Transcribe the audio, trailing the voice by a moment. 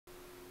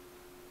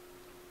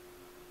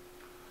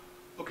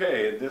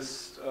Okay, in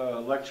this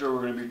lecture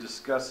we're going to be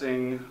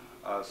discussing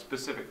a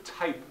specific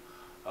type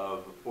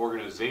of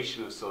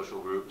organization of social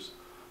groups,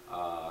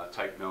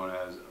 type known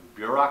as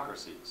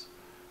bureaucracies.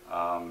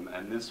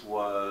 And this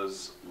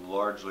was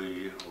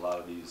largely a lot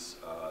of these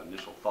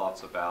initial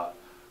thoughts about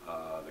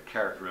the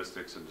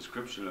characteristics and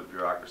description of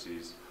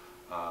bureaucracies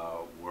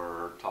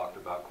were talked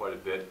about quite a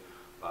bit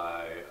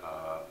by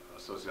a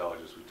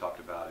sociologist we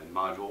talked about in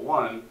Module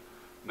 1,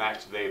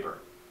 Max Weber.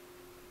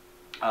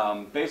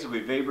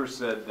 Basically, Weber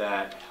said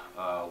that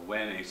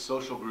when a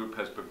social group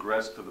has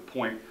progressed to the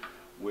point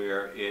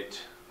where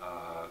it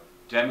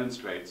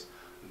demonstrates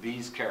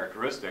these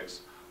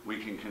characteristics, we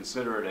can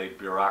consider it a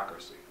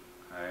bureaucracy.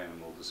 Okay?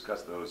 And we'll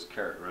discuss those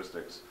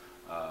characteristics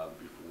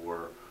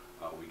before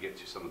we get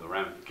to some of the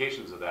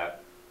ramifications of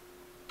that.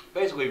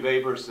 Basically,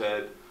 Weber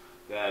said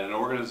that an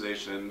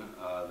organization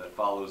that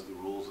follows the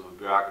rules of a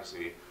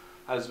bureaucracy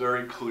has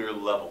very clear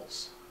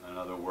levels. In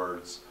other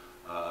words,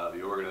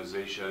 the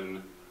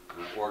organization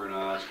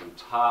organized from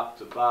top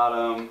to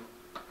bottom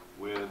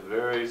with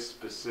very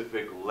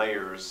specific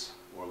layers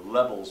or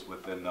levels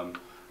within them,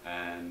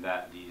 and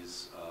that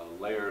these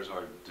layers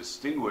are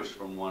distinguished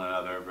from one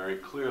another very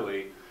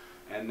clearly,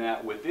 and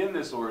that within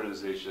this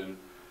organization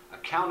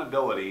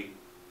accountability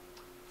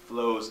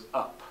flows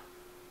up.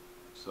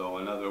 So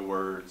in other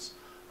words,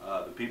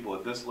 the people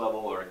at this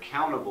level are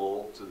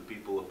accountable to the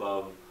people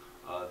above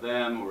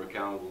them, who are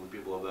accountable to the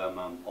people above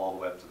them, all the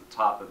way up to the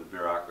top of the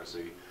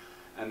bureaucracy,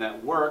 and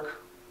that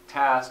work,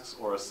 tasks,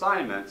 or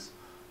assignments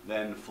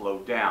then flow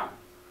down.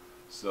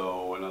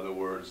 So in other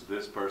words,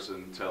 this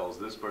person tells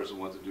this person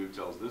what to do,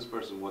 tells this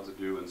person what to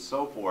do, and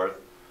so forth,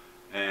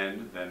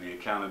 and then the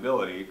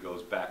accountability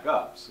goes back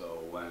up.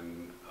 So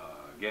when,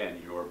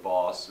 again, your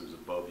boss who's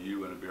above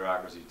you in a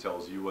bureaucracy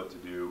tells you what to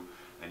do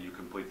and you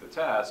complete the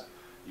task,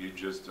 you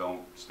just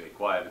don't stay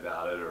quiet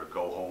about it or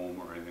go home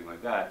or anything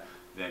like that.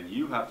 Then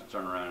you have to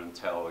turn around and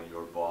tell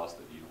your boss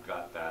that you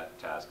got that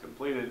task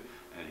completed,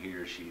 and he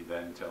or she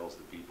then tells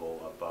the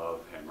people above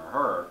him or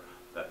her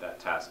that that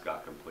task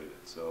got completed.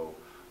 So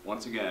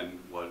once again,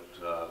 what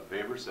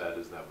Weber said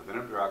is that within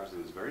a bureaucracy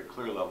there's very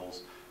clear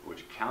levels in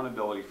which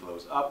accountability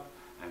flows up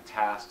and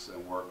tasks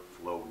and work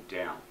flow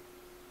down.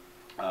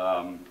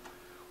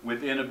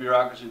 Within a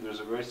bureaucracy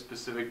there's a very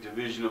specific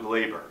division of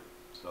labor.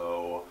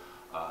 So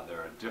there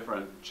are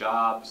different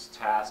jobs,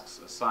 tasks,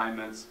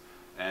 assignments,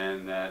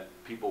 and that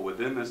people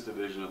within this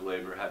division of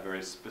labor have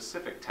very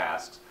specific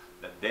tasks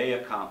that they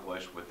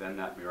accomplish within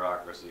that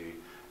bureaucracy,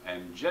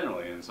 and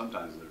generally, and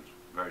sometimes there's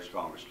very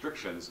strong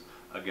restrictions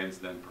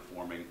against them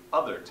performing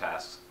other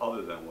tasks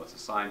other than what's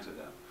assigned to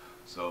them.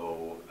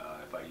 So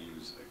if I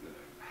use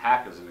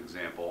hack as an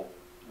example,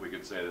 we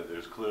could say that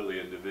there's clearly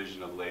a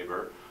division of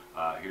labor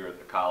here at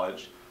the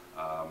college.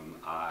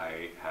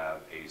 I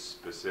have a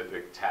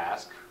specific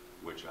task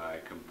which I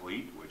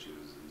complete, which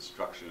is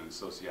instruction in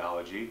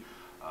sociology.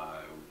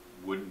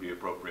 It wouldn't be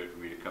appropriate for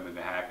me to come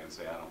into hack and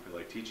say, I don't feel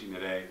like teaching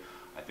today.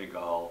 I think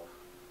I'll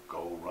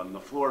go run the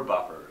floor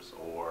buffers,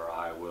 or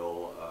I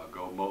will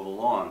go mow the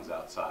lawns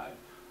outside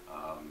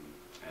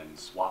and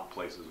swap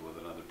places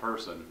with another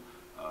person.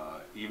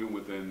 Even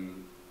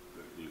within,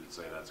 you could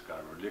say that's kind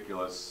of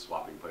ridiculous,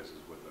 swapping places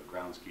with a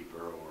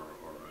groundskeeper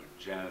or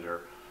a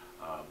janitor,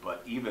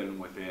 but even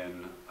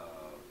within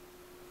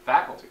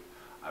faculty,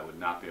 I would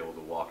not be able to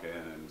walk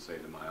in and say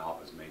to my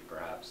office mate,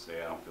 perhaps,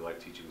 say, I don't feel like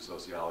teaching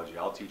sociology.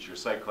 I'll teach your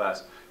psych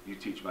class, you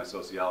teach my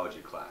sociology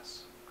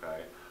class.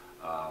 Okay?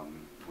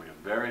 We have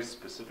very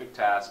specific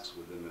tasks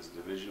within this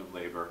division of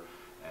labor,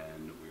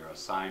 and we are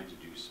assigned to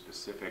do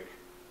specific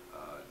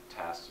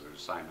tasks or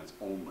assignments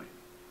only.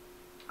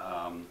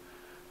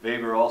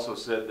 Weber also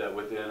said that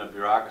within a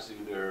bureaucracy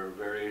there are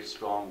very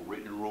strong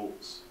written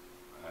rules.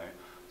 Okay?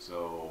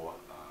 So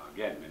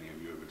again, many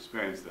of you have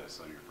experienced this.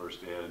 On your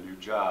first day at a new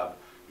job,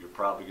 you're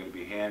probably going to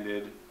be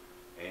handed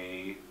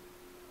a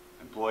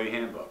employee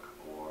handbook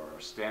or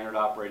standard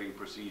operating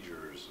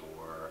procedures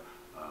or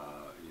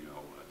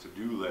a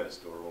to-do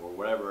list or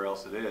whatever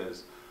else it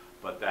is,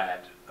 but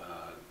that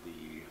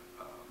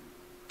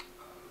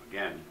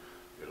again,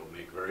 it'll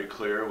make very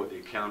clear what the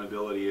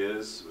accountability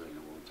is. When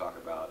we talk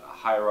about a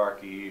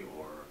hierarchy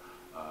or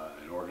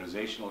an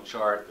organizational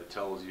chart that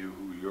tells you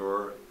who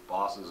your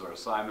bosses or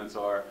assignments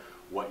are,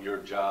 what your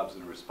jobs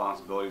and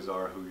responsibilities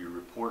are, who you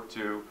report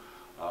to,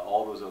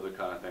 all those other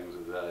kind of things,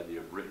 with that idea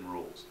of written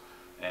rules.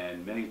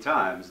 And many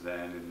times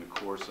then in the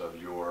course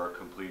of your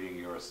completing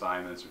your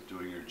assignments or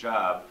doing your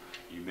job,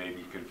 you may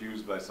be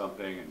confused by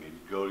something and maybe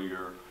go to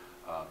your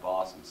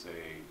boss and say,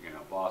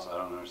 boss, I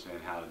don't understand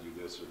how to do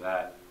this or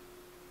that.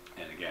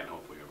 And again,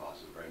 hopefully your boss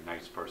is a very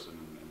nice person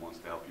and wants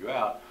to help you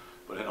out.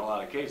 But in a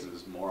lot of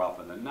cases, more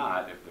often than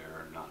not, if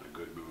they're not in a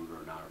good mood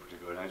or not a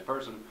particularly nice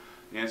person,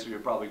 the answer you'll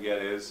probably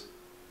get is,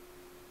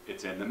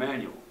 it's in the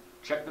manual.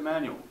 Check the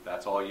manual.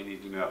 That's all you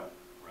need to know,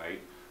 right?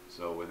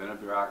 So within a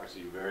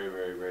bureaucracy, very,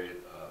 very, very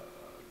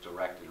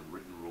direct and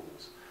written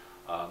rules.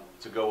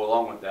 To go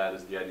along with that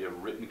is the idea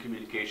of written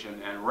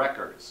communication and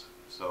records.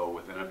 So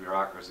within a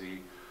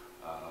bureaucracy,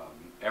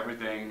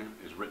 everything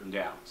is written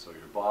down. So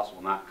your boss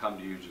will not come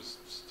to you,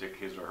 just stick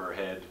his or her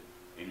head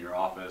in your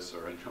office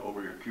or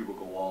over your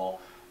cubicle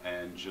wall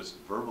and just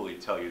verbally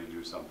tell you to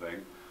do something.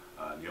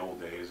 In the old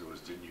days, it was,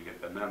 didn't you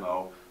get the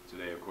memo?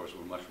 Today, of course,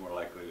 we're much more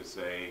likely to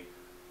say,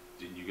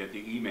 didn't you get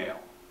the email?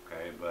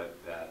 Okay, but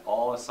that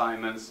all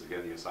assignments,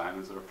 again, the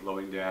assignments that are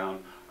flowing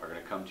down are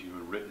going to come to you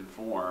in written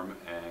form,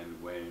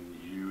 and when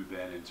you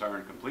then in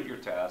turn complete your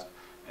task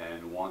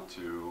and want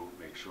to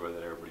make sure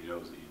that everybody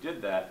knows that you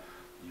did that,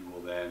 you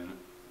will then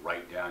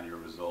write down your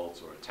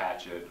results or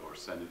attach it or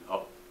send it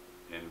up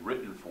in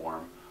written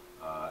form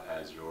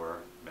as your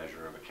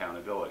measure of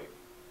accountability.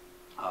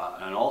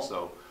 And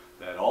also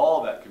that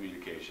all that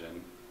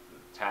communication,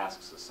 the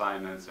tasks,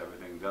 assignments,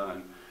 everything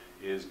done,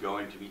 is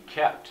going to be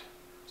kept.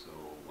 So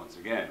once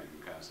again, we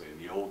can kind of say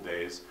in the old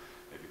days,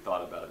 if you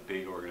thought about a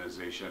big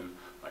organization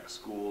like a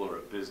school or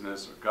a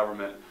business or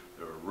government,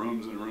 there were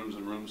rooms and rooms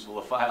and rooms full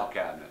of file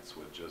cabinets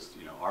with just,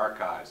 you know,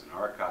 archives and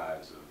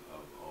archives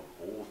of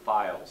old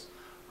files,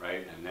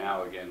 right? And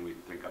now again, we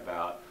think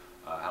about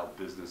how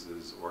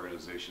businesses,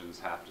 organizations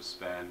have to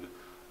spend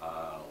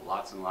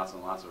lots and lots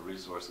and lots of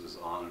resources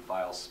on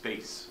file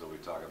space. So we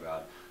talk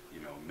about, you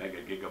know,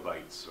 mega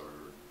gigabytes or,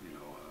 you know,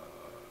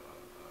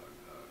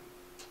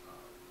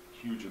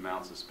 huge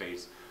amounts of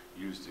space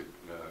used to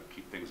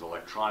keep things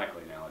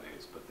electronically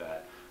nowadays, but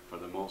that for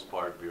the most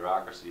part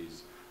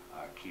bureaucracies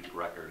keep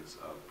records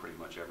of pretty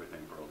much everything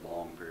for a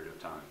long period of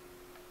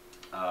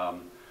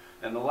time.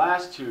 And the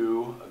last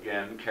two,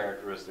 again,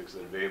 characteristics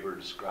that Weber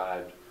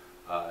described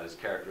as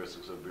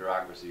characteristics of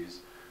bureaucracies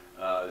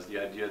is the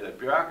idea that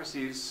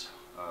bureaucracies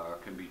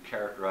can be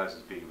characterized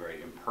as being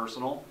very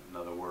impersonal. In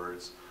other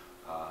words,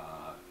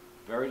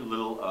 very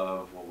little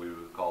of what we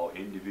would call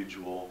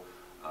individual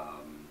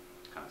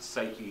kind of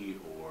psyche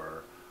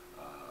or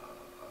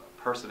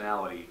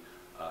personality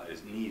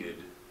is needed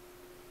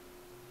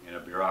in a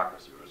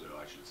bureaucracy, or as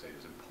I should say,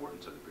 is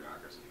important to the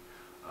bureaucracy.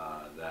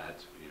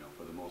 That, you know,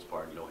 for the most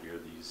part, you'll hear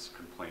these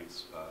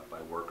complaints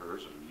by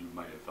workers, and you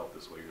might have felt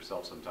this way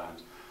yourself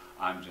sometimes.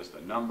 I'm just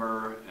a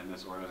number in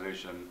this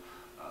organization,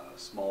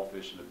 small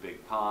fish in a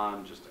big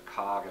pond, just a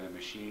cog in a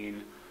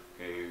machine.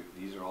 Okay,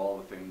 these are all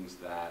the things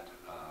that,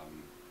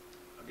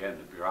 again,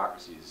 the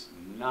bureaucracy is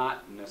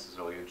not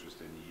necessarily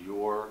interested in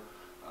your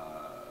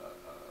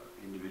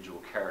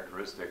individual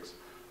characteristics,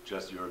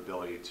 just your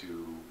ability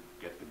to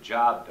get the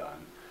job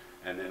done.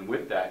 And then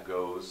with that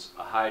goes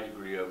a high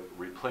degree of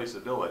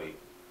replaceability.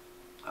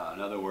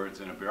 In other words,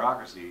 in a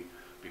bureaucracy,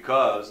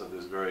 because of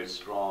this very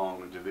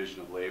strong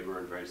division of labor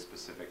and very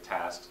specific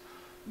tasks,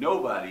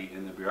 nobody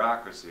in the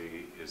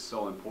bureaucracy is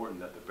so important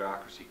that the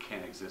bureaucracy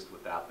can't exist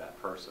without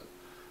that person.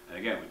 And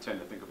again, we tend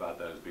to think about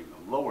that as being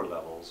the lower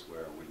levels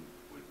where we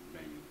would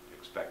maybe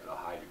expect a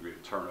high degree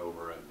of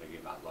turnover and thinking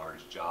about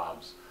large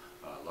jobs,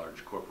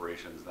 large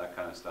corporations, that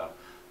kind of stuff.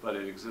 But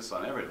it exists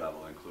on every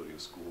level, including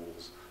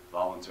schools,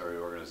 voluntary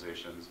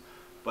organizations.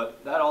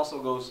 But that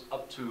also goes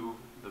up to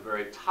the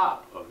very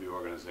top of the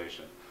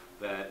organization,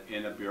 that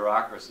in a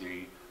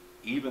bureaucracy,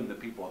 even the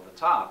people at the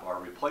top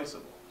are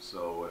replaceable.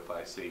 So if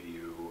I say to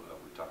you,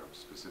 we talk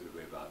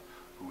specifically about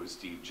who is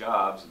Steve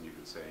Jobs, and you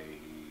could say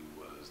he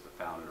was the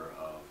founder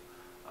of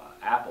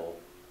Apple,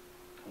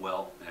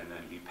 well, and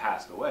then he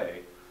passed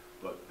away,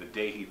 but the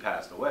day he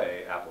passed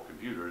away, Apple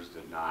Computers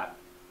did not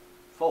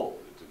fold.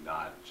 It did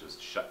not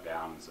just shut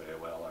down and say,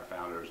 well, our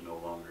founder is no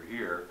longer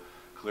here.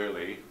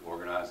 Clearly,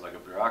 organized like a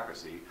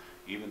bureaucracy,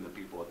 even the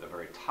people at the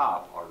very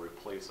top are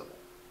replaceable.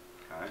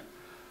 Okay?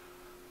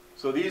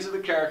 So these are the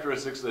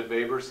characteristics that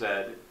Weber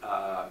said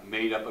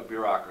made up a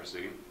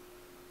bureaucracy.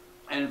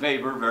 And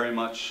Weber, very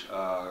much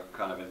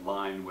kind of in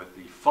line with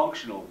the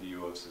functional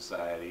view of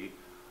society,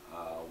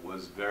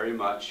 was very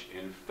much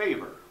in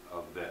favor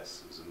of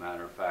this. As a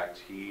matter of fact,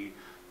 he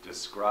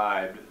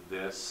described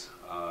this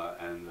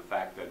and the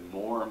fact that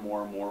more and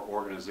more and more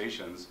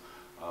organizations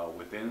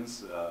within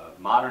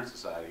modern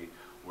society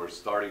were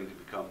starting to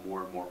become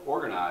more and more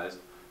organized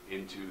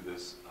into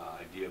this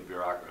idea of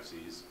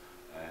bureaucracies.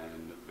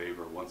 And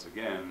Weber, once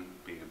again,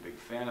 being a big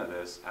fan of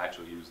this,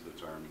 actually used the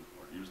term,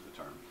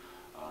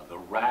 the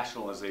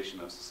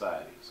rationalization of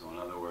society. So in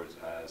other words,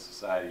 as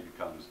society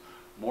becomes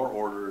more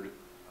ordered,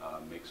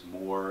 makes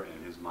more,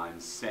 in his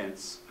mind,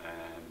 sense,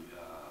 and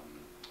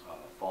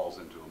falls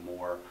into a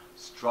more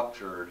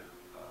structured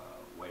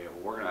way of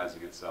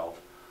organizing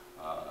itself,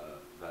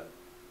 that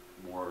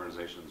more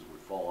organizations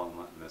would fall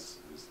on this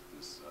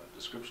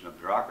description of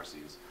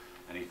bureaucracies,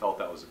 and he felt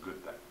that was a good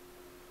thing.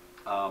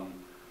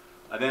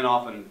 I then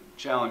often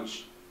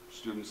challenge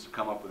students to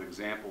come up with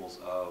examples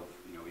of,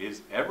 you know,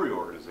 is every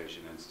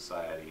organization in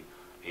society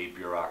a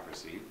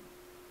bureaucracy?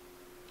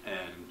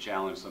 And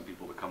challenge some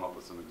people to come up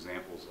with some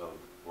examples of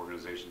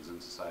organizations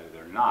in society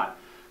that are not,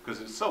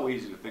 because it's so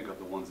easy to think of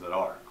the ones that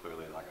are.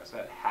 Clearly, like I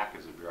said, hack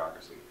is a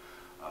bureaucracy.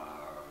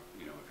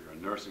 You know, if you're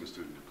a nursing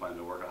student and plan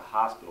to work at a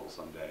hospital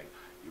someday,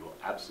 you will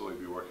absolutely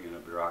be working in a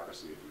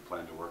bureaucracy. If you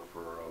plan to work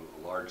for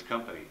a large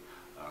company,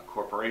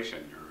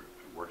 corporation, you're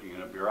working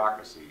in a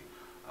bureaucracy.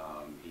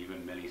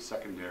 Even many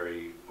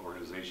secondary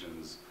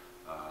organizations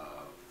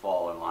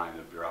fall in line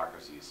of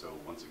bureaucracy. So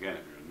once again,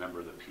 if you're a member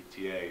of the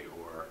PTA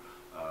or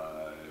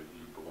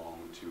you belong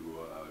to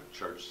a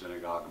church,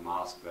 synagogue,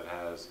 mosque that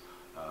has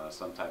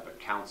some type of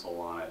council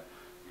on it.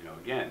 You know,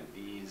 again,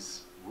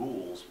 these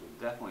rules will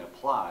definitely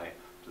apply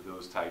to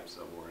those types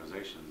of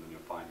organizations, and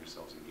you'll find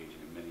yourselves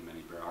engaging in many,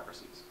 many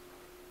bureaucracies.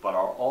 But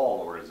are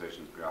all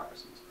organizations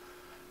bureaucracies?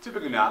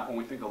 Typically not. When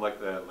we think of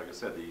like I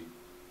said, the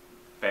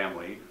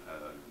family,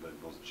 the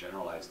most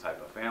generalized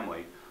type of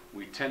family,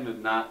 we tend to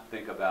not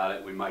think about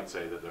it. We might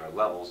say that there are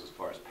levels as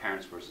far as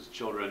parents versus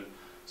children.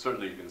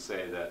 Certainly you can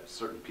say that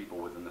certain people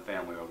within the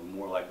family are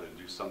more likely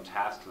to do some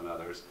tasks than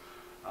others.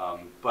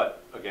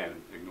 But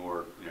again,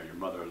 ignore your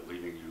mother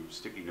leaving you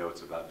sticky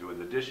notes about doing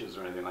the dishes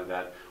or anything like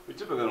that. We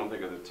typically don't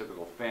think of the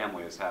typical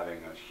family as having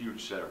a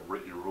huge set of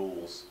written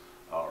rules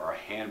or a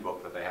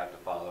handbook that they have to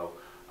follow.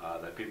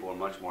 That people are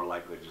much more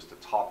likely just to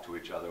talk to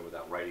each other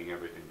without writing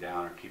everything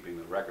down or keeping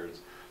the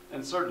records.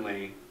 And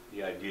certainly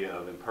the idea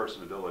of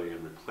impersonability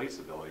and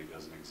replaceability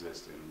doesn't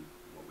exist in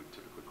what we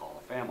typically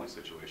call a family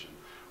situation.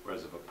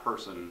 Whereas if a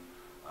person,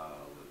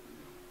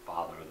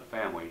 father of the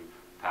family,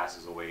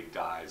 passes away,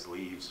 dies,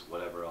 leaves,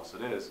 whatever else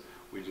it is,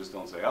 we just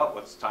don't say, oh,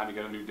 it's time to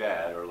get a new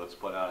dad, or let's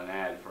put out an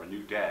ad for a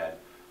new dad,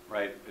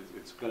 right?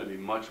 It's going to be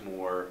much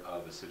more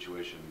of a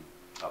situation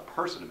of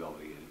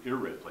personability and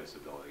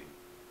irreplaceability.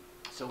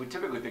 So we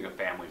typically think of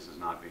families as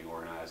not being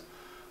organized.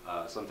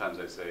 Sometimes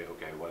I say,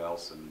 okay, what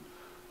else? And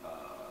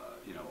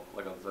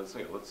like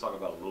let's talk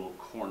about a little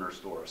corner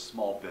store, a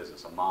small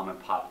business, a mom and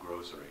pop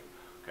grocery.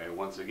 Okay,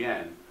 once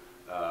again,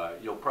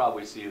 you'll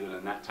probably see that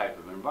in that type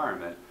of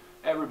environment,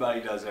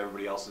 everybody does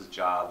everybody else's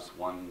jobs.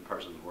 One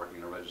person's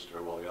working a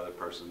register while the other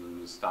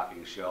person is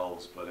stocking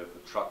shelves, but if the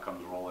truck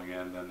comes rolling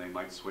in, then they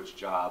might switch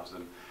jobs,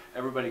 and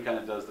everybody kind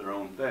of does their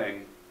own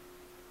thing.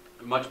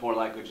 Much more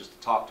likely just to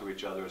talk to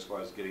each other as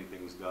far as getting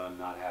things done,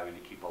 not having to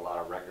keep a lot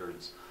of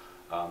records.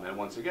 And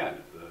once again,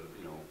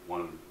 if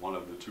one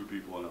of the two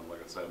people in,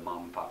 like I said, a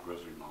mom and pop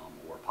grocery, mom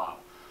or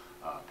pop,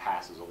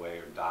 passes away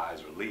or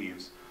dies or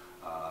leaves,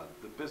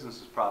 the business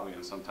is probably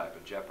in some type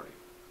of jeopardy.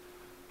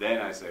 Then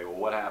I say, well,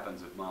 what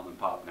happens if mom and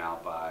pop now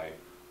buy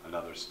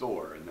another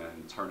store and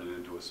then turn it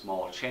into a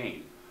small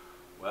chain?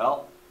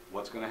 Well,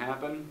 what's going to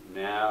happen?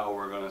 Now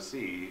we're going to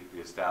see the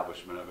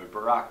establishment of a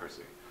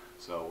bureaucracy.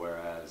 So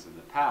whereas in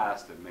the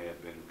past it may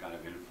have been kind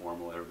of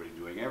informal, everybody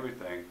doing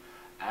everything,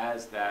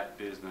 as that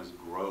business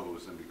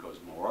grows and becomes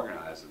more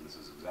organized, and this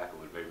is exactly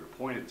what Weber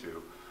pointed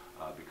to,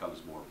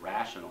 becomes more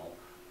rational,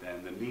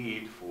 then the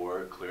need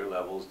for clear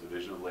levels,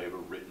 division of labor,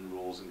 written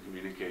rules and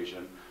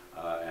communication,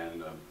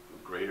 and a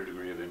greater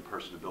degree of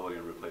impersonability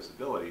and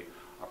replaceability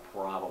are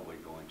probably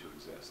going to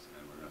exist,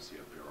 and we're going to see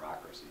a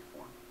bureaucracy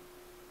form.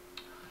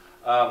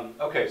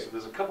 Okay, so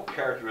there's a couple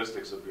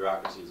characteristics of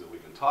bureaucracies that we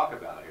can talk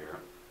about here.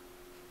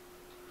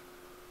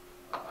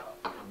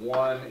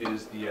 One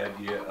is the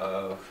idea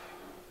of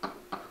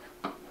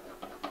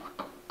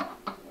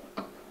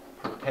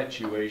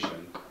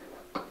perpetuation.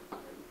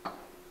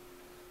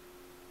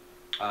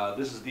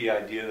 This is the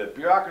idea that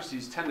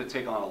bureaucracies tend to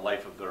take on a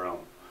life of their own.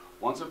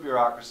 Once a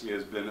bureaucracy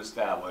has been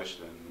established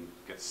and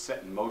gets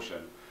set in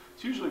motion,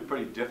 it's usually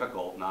pretty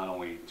difficult not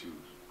only to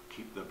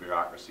keep the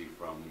bureaucracy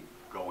from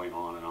going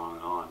on and on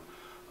and on,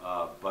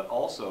 but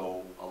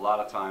also a lot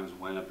of times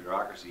when a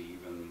bureaucracy,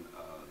 even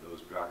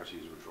those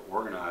bureaucracies which are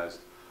organized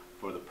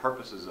for the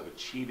purposes of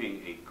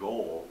achieving a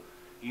goal,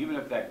 even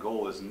if that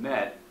goal is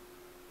met,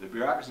 the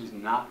bureaucracy is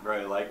not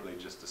very likely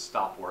just to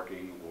stop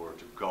working or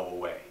to go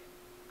away.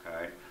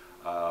 Okay,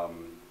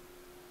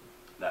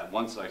 that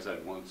once, like I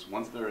said,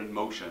 once they're in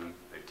motion,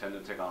 they tend to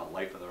take on a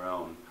life of their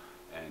own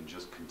and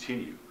just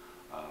continue.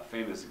 A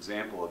famous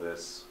example of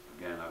this,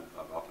 again,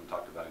 I've often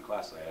talked about in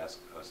class. I ask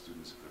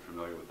students if they're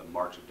familiar with the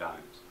March of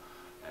Dimes,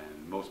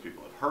 and most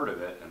people have heard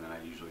of it. And then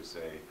I usually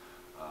say,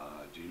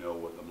 do you know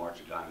what the March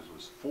of Dimes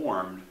was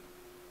formed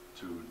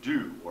to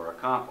do or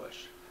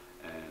accomplish?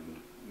 And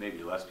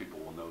maybe less people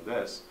will know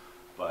this,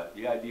 but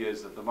the idea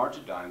is that the March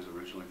of Dimes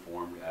originally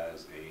formed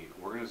as an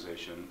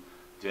organization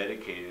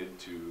dedicated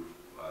to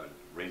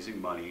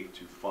raising money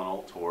to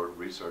funnel toward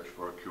research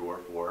for a cure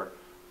for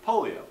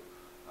polio.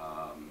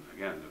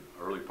 Again,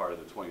 the early part of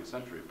the 20th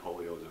century,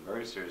 polio was a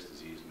very serious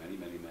disease. Many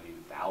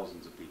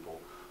thousands of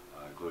people,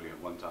 including at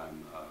one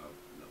time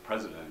the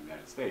President of the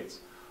United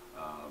States,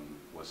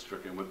 was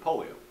stricken with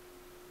polio.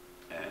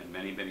 And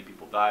many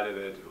people died of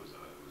it. It was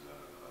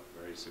a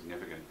very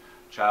significant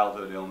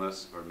childhood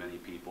illness for many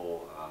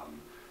people.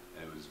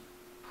 And it was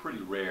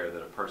pretty rare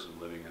that a person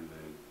living in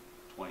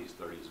the 20s,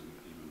 30s, and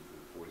even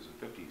the 40s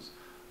and 50s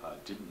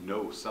didn't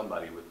know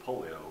somebody with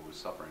polio who was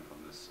suffering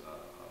from this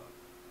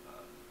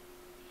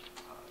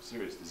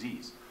serious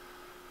disease.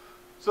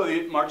 So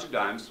the March of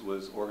Dimes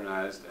was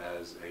organized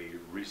as a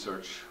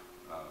research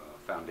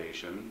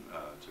foundation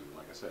to,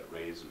 like I said,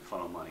 raise and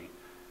funnel money,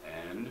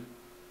 and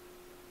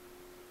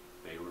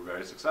they were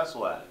very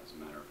successful at it. As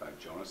a matter of fact,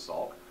 Jonas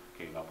Salk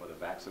came up with a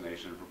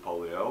vaccination for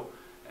polio,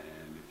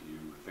 and if you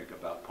think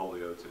about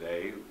polio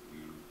today,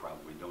 you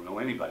probably don't know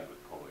anybody with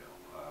polio.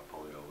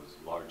 Polio has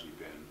largely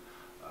been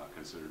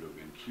considered to have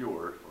been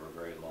cured for a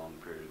very long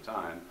period of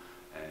time,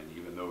 and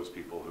even those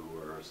people who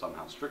were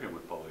somehow stricken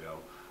with polio,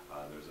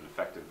 there's an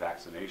effective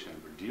vaccination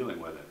for dealing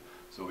with it.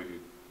 So we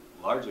could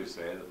largely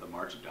say that the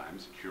March of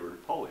Dimes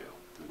cured polio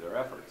through their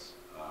efforts.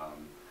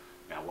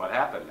 Now, what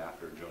happened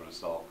after Jonas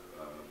Salk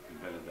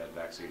invented that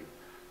vaccine?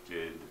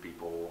 Did the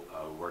people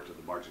who worked at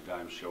the March of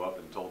Dimes show up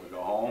and told to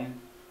go home?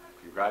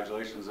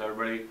 Congratulations,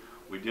 everybody.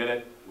 We did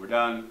it. We're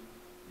done.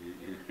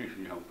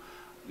 You know,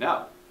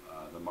 no.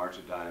 The March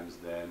of Dimes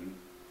then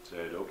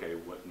said, okay,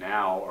 what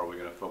now are we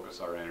going to focus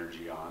our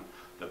energy on?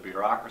 The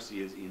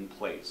bureaucracy is in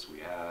place. We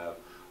have,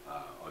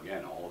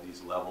 again, all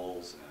these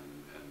levels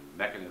and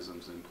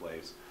mechanisms in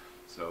place.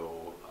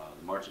 So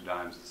the March of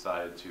Dimes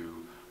decided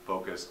to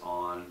focus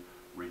on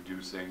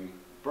reducing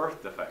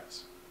birth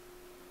defects,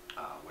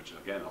 which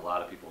again, a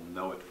lot of people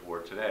know it for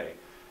today.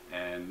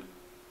 And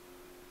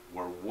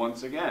were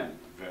once again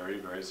very,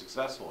 very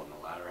successful in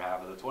the latter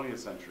half of the 20th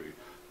century.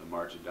 The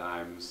March of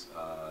Dimes,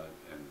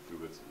 and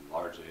through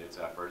largely its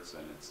efforts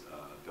and its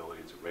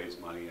ability to raise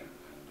money and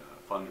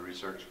fund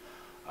research,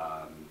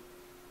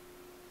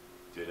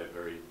 did a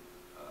very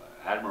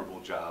admirable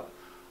job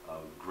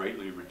of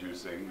greatly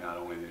reducing, not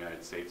only in the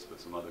United States,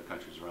 but some other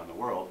countries around the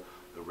world,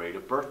 the rate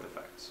of birth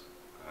defects.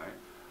 Okay?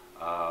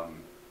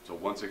 So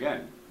once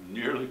again,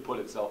 nearly put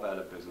itself out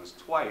of business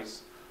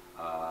twice.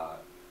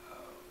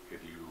 If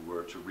you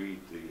were to read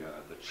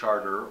the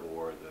charter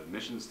or the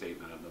mission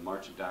statement of the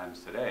March of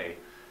Dimes today,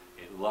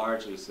 it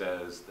largely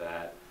says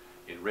that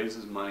it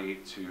raises money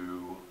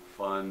to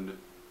fund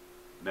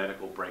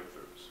medical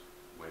breakthroughs,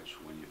 which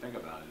when you think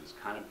about it is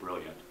kind of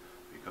brilliant,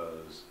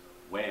 because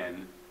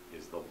when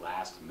is the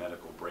last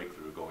medical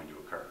breakthrough going to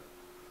occur?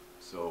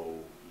 So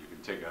you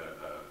can take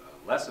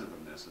a lesson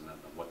from this, and that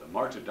what the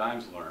March of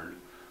Dimes learned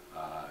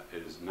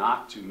is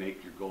not to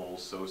make your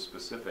goals so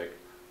specific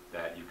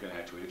that you can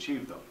actually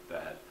achieve them.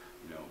 That,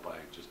 you know, by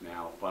just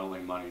now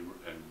funneling money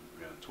and,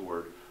 you know,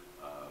 toward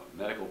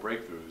medical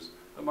breakthroughs,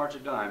 the March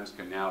of Dimes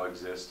can now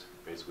exist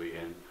basically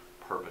in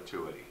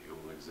perpetuity.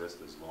 It will exist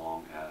as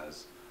long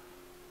as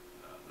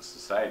the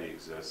society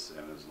exists,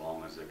 and as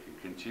long as it can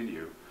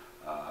continue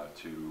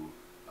to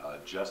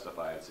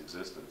justify its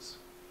existence.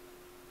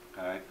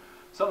 Okay?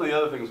 Some of the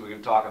other things we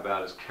can talk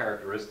about as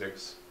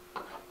characteristics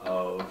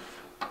of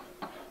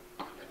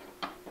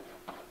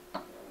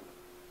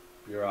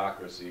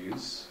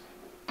bureaucracies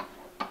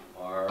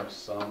are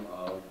some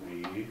of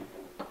the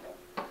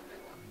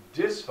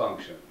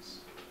dysfunctions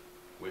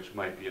which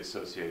might be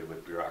associated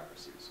with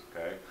bureaucracies.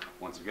 Okay?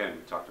 Once again,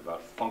 we talked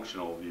about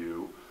functional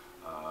view,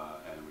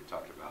 and we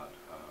talked about,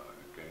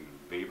 again, in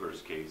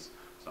Weber's case,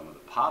 some of the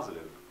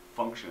positive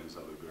functions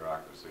of a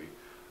bureaucracy.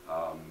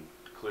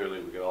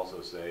 Clearly, we could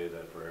also say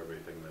that for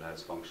everything that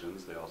has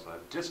functions, they also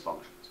have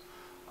dysfunctions.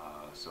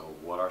 So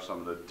what are some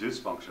of the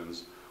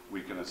dysfunctions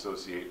we can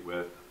associate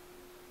with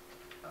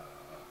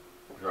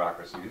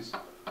bureaucracies?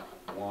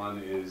 One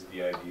is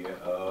the idea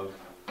of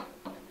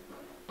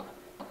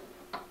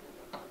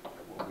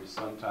what we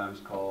sometimes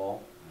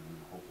call, and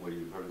hopefully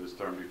you've heard this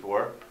term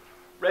before,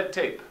 red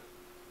tape.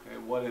 Okay,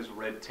 what is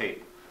red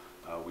tape?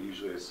 We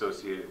usually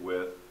associate it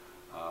with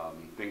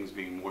things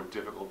being more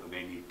difficult than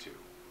they need to.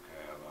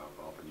 Okay,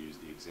 I've often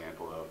used the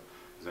example of,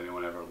 has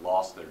anyone ever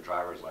lost their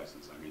driver's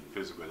license? I mean,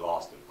 physically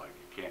lost it, like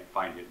you can't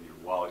find it in your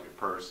wallet, your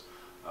purse,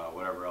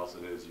 whatever else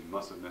it is. You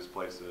must have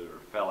misplaced it or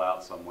fell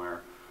out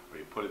somewhere, or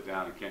you put it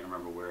down and can't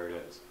remember where it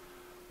is.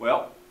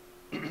 Well,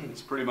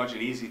 it's pretty much an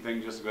easy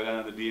thing just to go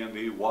down to the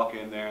DMV, walk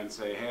in there and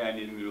say, hey, I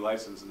need a new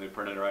license, and they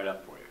print it right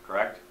up for you,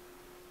 correct?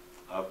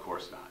 Of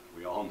course not.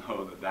 We all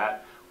know that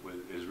that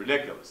is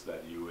ridiculous,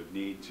 that you would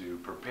need to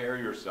prepare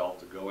yourself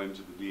to go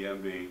into the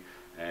DMV,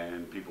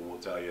 and people will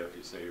tell you, if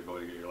you say you're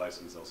going to get your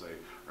license, they'll say,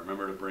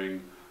 remember to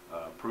bring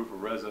proof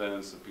of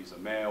residence, a piece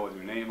of mail with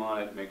your name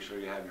on it, make sure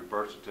you have your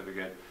birth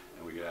certificate,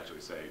 and we could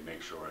actually say,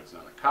 make sure it's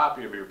not a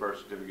copy of your birth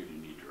certificate,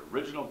 you need your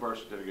original birth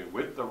certificate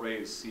with the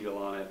raised seal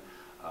on it,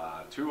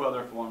 2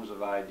 other forms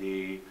of ID,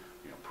 you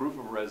know, proof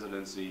of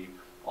residency,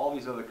 all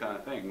these other kind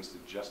of things to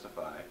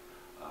justify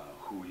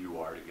who you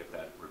are to get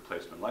that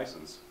replacement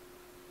license.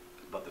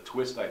 But the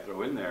twist I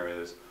throw in there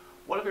is,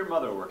 what if your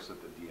mother works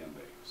at the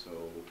DMV? So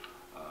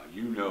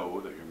you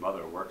know that your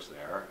mother works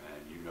there,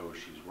 and you know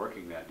she's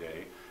working that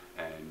day,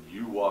 and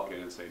you walk in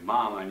and say,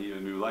 Mom, I need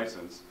a new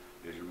license.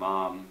 Is your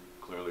mom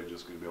clearly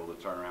just going to be able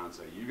to turn around and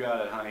say, you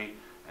got it, honey,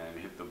 and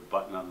hit the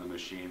button on the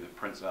machine that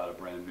prints out a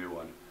brand new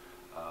one?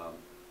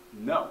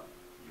 No.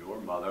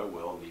 Your mother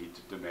will need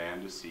to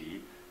demand to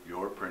see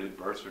your printed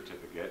birth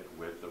certificate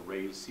with the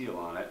raised seal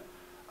on it.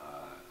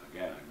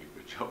 Again, I make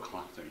the joke a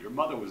lot. Your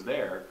mother was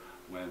there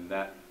when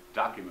that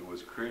document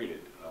was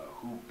created.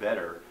 Who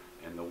better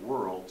in the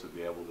world to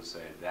be able to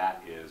say,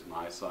 that is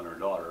my son or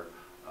daughter?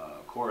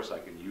 Of course, I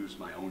can use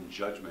my own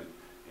judgment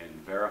in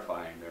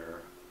verifying their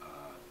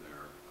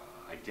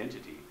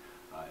identity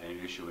and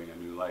issuing a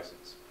new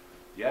license.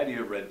 The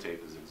idea of red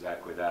tape is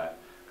exactly that,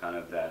 kind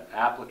of that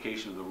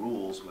application of the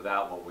rules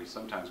without what we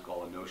sometimes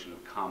call a notion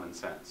of common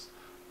sense,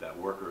 that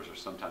workers are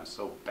sometimes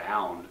so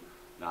bound,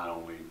 not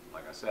only,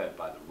 like I said,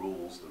 by the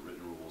rules, the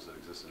written rules that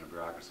exist in a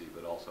bureaucracy,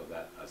 but also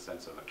that a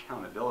sense of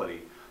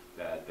accountability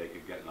that they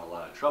could get in a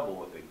lot of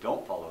trouble if they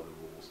don't follow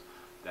the rules,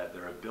 that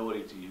their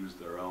ability to use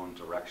their own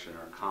direction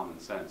or common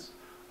sense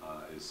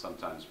is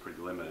sometimes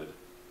pretty limited.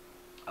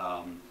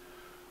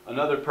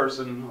 Another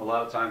person, a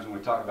lot of times when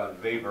we talk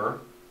about Weber,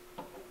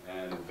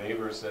 and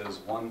Weber says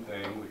one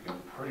thing, we can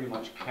pretty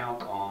much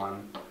count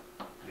on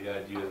the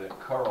idea that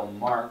Karl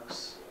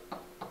Marx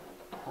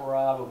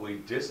probably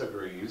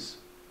disagrees,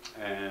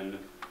 and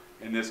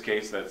in this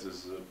case, this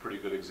is a pretty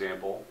good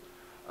example.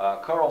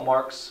 Karl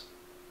Marx,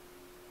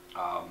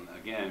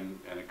 again,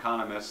 an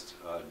economist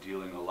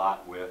dealing a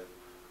lot with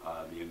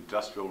the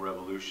Industrial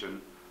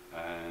Revolution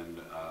and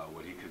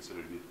what he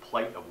considered to be the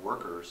plight of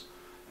workers.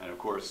 And of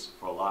course,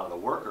 for a lot of the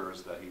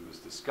workers that he was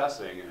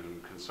discussing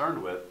and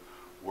concerned with,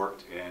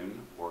 worked in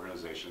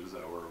organizations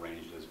that were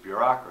arranged as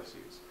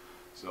bureaucracies.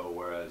 So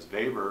whereas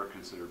Weber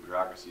considered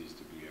bureaucracies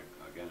to be,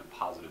 again, a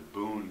positive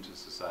boon to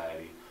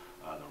society,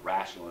 the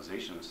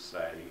rationalization of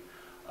society,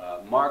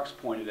 Marx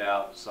pointed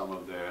out some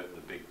of the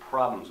big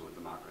problems with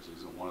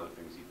democracies, and one of the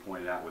things he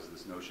pointed out was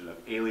this notion of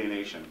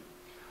alienation,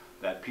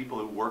 that people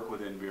who work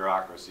within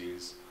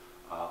bureaucracies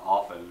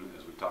often,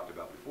 as we talked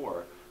about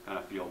before, kind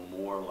of feel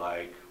more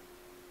like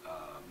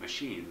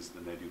machines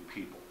than they do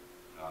people.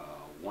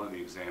 One of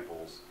the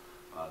examples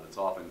that's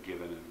often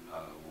given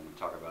when we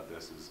talk about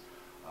this is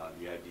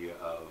the idea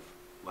of,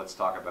 let's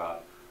talk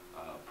about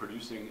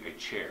producing a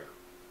chair.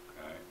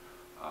 Okay?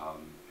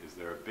 Is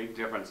there a big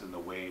difference in the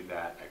way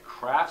that a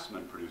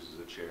craftsman produces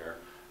a chair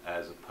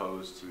as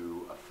opposed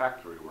to a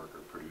factory worker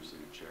producing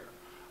a chair?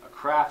 A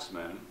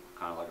craftsman,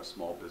 kind of like a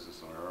small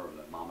business owner or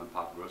that mom and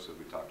pop grocer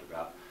we talked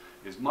about,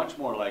 is much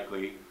more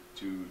likely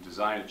to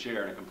design a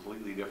chair in a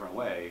completely different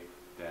way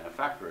than a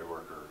factory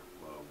worker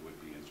would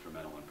be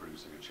instrumental in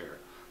producing a chair.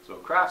 So a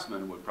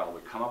craftsman would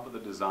probably come up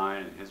with a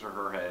design in his or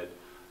her head,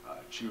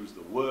 choose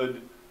the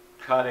wood,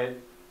 cut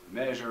it,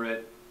 measure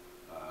it,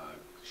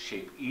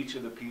 shape each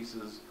of the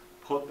pieces,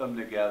 put them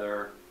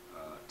together,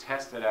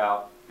 test it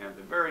out, and at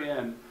the very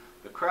end,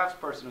 the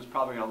craftsperson is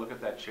probably going to look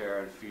at that chair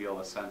and feel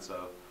a sense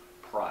of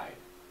pride,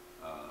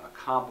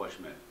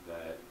 accomplishment,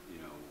 that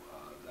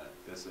that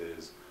this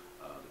is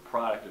the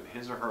product of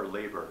his or her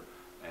labor,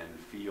 and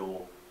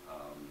feel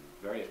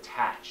very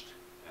attached.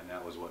 And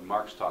that was what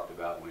Marx talked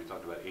about when he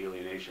talked about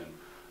alienation.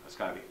 It's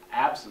kind of the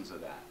absence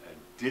of that,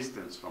 a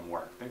distance from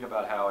work. Think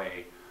about how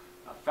a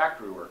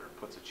factory worker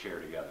puts a chair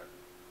together.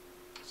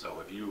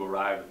 So if you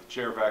arrive at the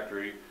chair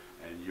factory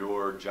and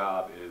your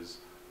job is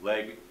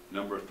leg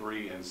number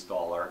 3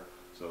 installer,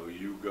 so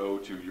you go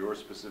to your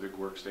specific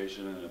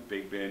workstation, and in a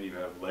big bin you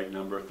have leg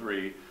number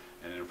 3,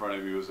 and in front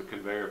of you is a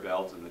conveyor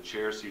belt and the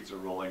chair seats are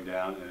rolling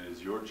down, and it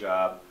is your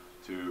job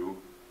to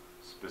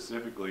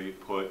specifically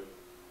put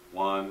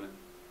one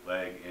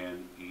leg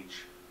in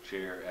each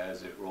chair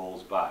as it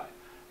rolls by.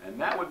 And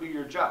that would be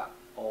your job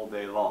all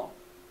day long,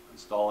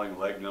 installing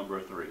leg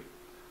number 3.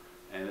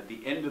 And at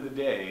the end of the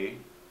day,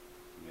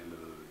 the end of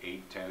the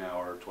 8,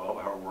 10-hour,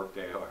 12-hour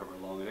workday, however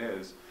long it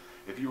is,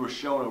 if you were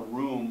shown a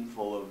room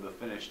full of the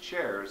finished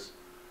chairs,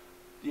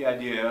 the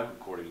idea,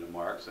 according to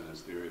Marx and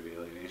his theory of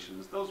alienation,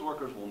 is those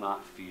workers will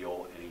not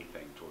feel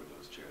anything toward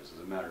those chairs.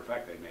 As a matter of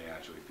fact, they may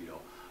actually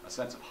feel a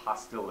sense of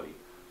hostility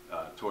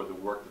toward the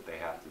work that they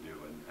have to do,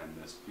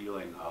 and this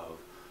feeling of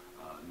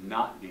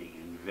not being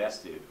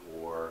invested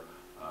or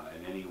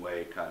in any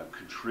way kind of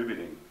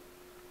contributing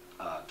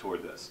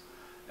toward this.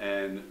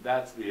 And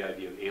that's the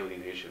idea of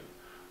alienation.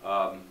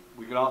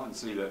 We can often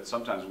see that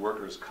sometimes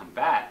workers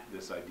combat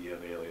this idea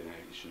of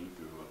alienation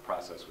through a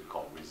process we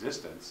call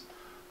resistance.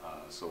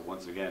 So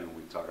once again, when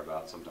we talk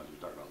about, sometimes we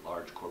talk about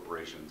large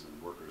corporations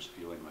and workers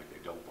feeling like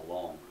they don't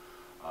belong.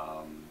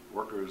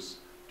 Workers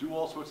do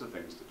all sorts of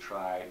things to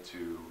try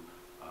to,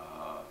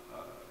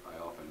 I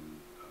often,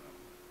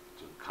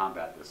 to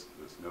combat this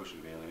notion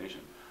of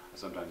alienation. I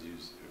sometimes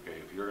use, okay,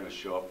 if you're going to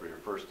show up for your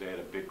first day at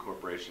a big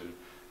corporation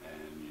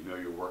and you know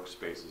your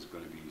workspace is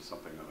going to be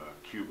something of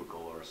a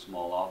cubicle or a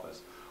small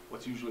office,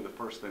 what's usually the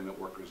first thing that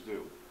workers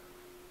do?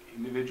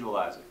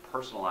 Individualize it,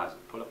 personalize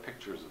it, put up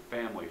pictures of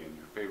family and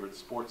your favorite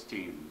sports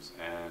teams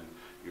and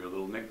your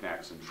little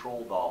knickknacks and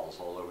troll dolls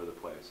all over the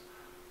place.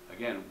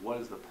 Again, what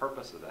is the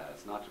purpose of that?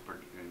 It's not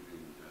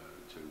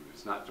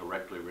it's not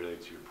directly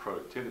related to your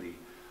productivity,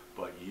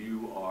 but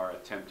you are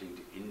attempting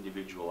to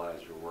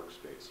individualize your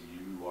workspace.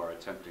 You are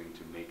attempting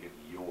to make it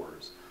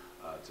yours,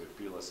 to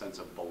feel a sense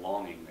of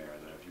belonging there,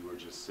 that if you were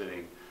just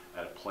sitting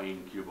at a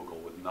plain cubicle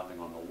with nothing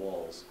on the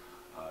walls,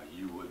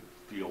 you would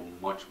feel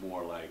much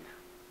more like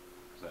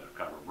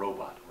kind of a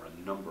robot or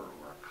a number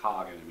or a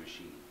cog in a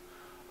machine.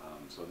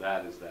 So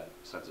that is that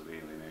sense of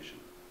alienation.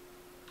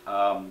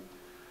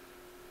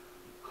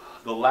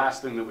 The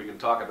last thing that we can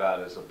talk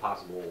about is a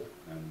possible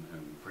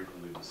and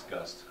frequently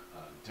discussed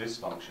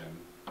dysfunction.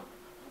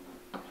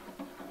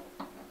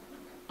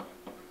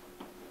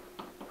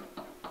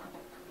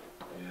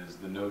 Is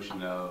the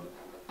notion of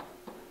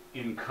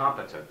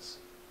incompetence.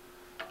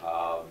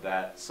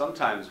 That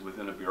sometimes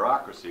within a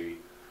bureaucracy,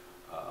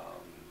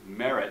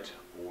 merit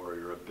or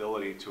your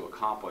ability to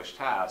accomplish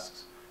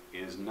tasks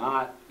is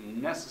not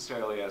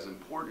necessarily as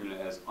important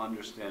as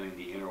understanding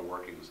the inner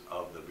workings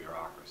of the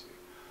bureaucracy.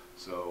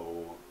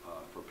 So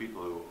for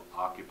people who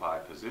occupy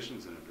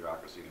positions in a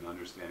bureaucracy and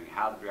understanding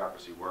how the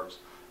bureaucracy works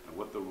and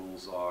what the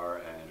rules are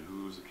and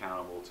who's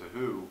accountable to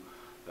who,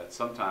 that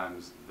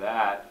sometimes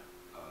that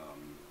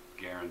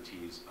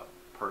guarantees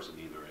a person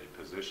either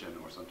a position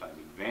or sometimes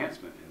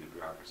advancement in the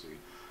bureaucracy,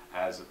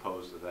 as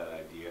opposed to that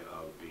idea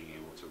of being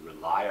able to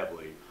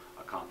reliably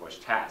accomplish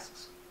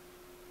tasks.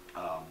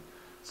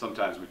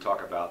 Sometimes we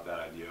talk about that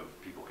idea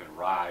of people can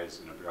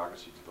rise in a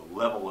bureaucracy to the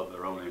level of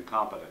their own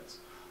incompetence.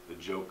 The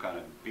joke kind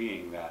of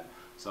being that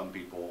some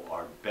people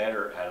are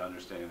better at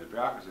understanding the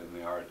bureaucracy than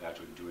they are at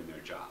actually doing their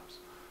jobs.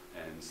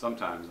 And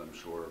sometimes, I'm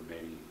sure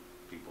many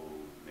people who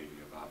maybe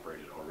have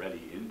operated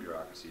already in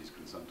bureaucracies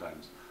can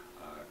sometimes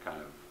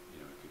kind of,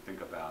 if you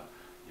think about,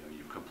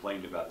 you've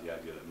complained about the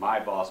idea that my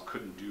boss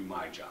couldn't do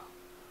my job,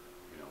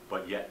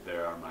 but yet they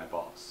are my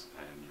boss.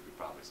 And you could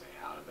probably say,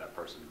 how did that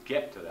person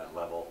get to that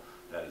level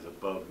that is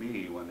above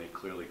me when they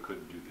clearly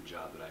couldn't do the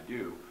job that I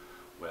do?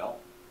 Well,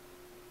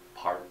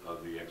 part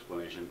of the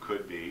explanation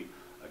could be,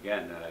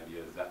 again, that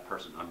idea that that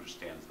person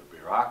understands the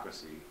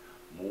bureaucracy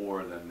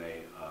more than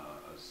they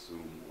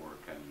assume or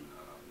can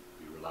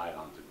be relied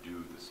on to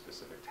do the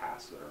specific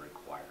tasks that are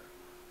required.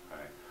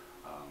 Okay?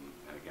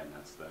 And again,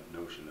 that's that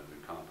notion of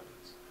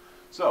incompetence.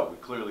 So we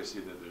clearly see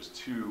that there's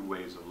two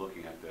ways of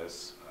looking at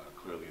this.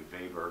 Clearly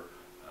Weber,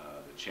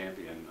 the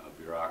champion of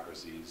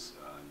bureaucracies,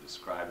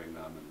 describing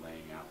them and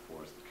laying out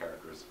for us the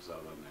characteristics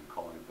of them and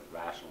calling it the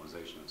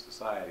rationalization of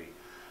society,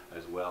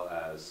 as well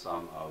as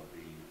some of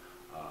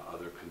the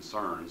other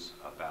concerns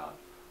about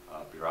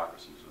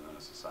bureaucracies within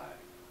a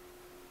society.